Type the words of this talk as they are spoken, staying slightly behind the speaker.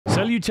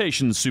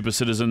Salutations, super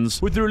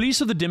citizens. With the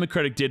release of the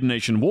Democratic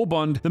Detonation War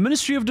Bond, the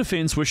Ministry of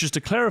Defense wishes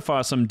to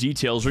clarify some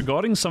details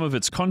regarding some of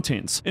its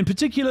contents, in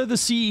particular the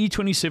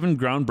CE-27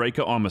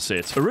 Groundbreaker armor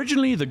set.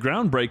 Originally, the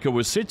Groundbreaker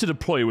was set to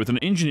deploy with an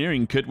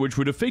engineering kit which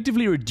would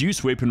effectively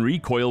reduce weapon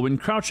recoil when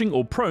crouching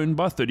or prone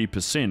by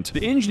 30%.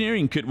 The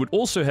engineering kit would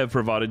also have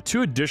provided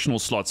 2 additional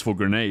slots for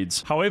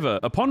grenades. However,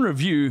 upon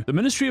review, the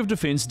Ministry of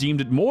Defense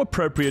deemed it more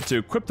appropriate to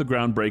equip the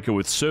Groundbreaker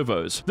with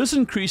servos. This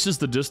increases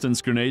the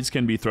distance grenades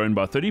can be thrown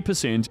by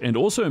 30% and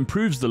also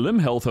improves the limb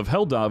health of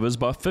Helldivers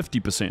by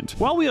 50%.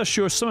 While we are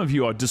sure some of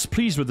you are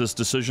displeased with this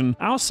decision,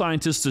 our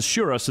scientists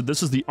assure us that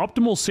this is the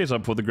optimal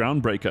setup for the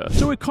Groundbreaker,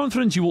 so we're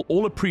confident you will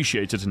all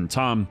appreciate it in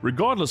time.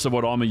 Regardless of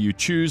what armor you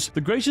choose,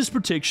 the greatest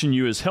protection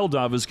you as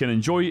Helldivers can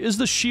enjoy is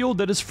the shield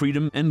that is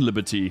freedom and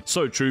liberty.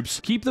 So troops,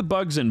 keep the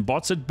bugs and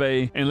bots at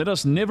bay, and let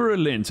us never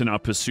relent in our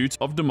pursuit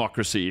of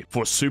democracy.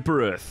 For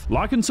Super Earth,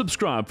 like and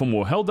subscribe for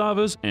more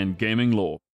Helldivers and gaming lore.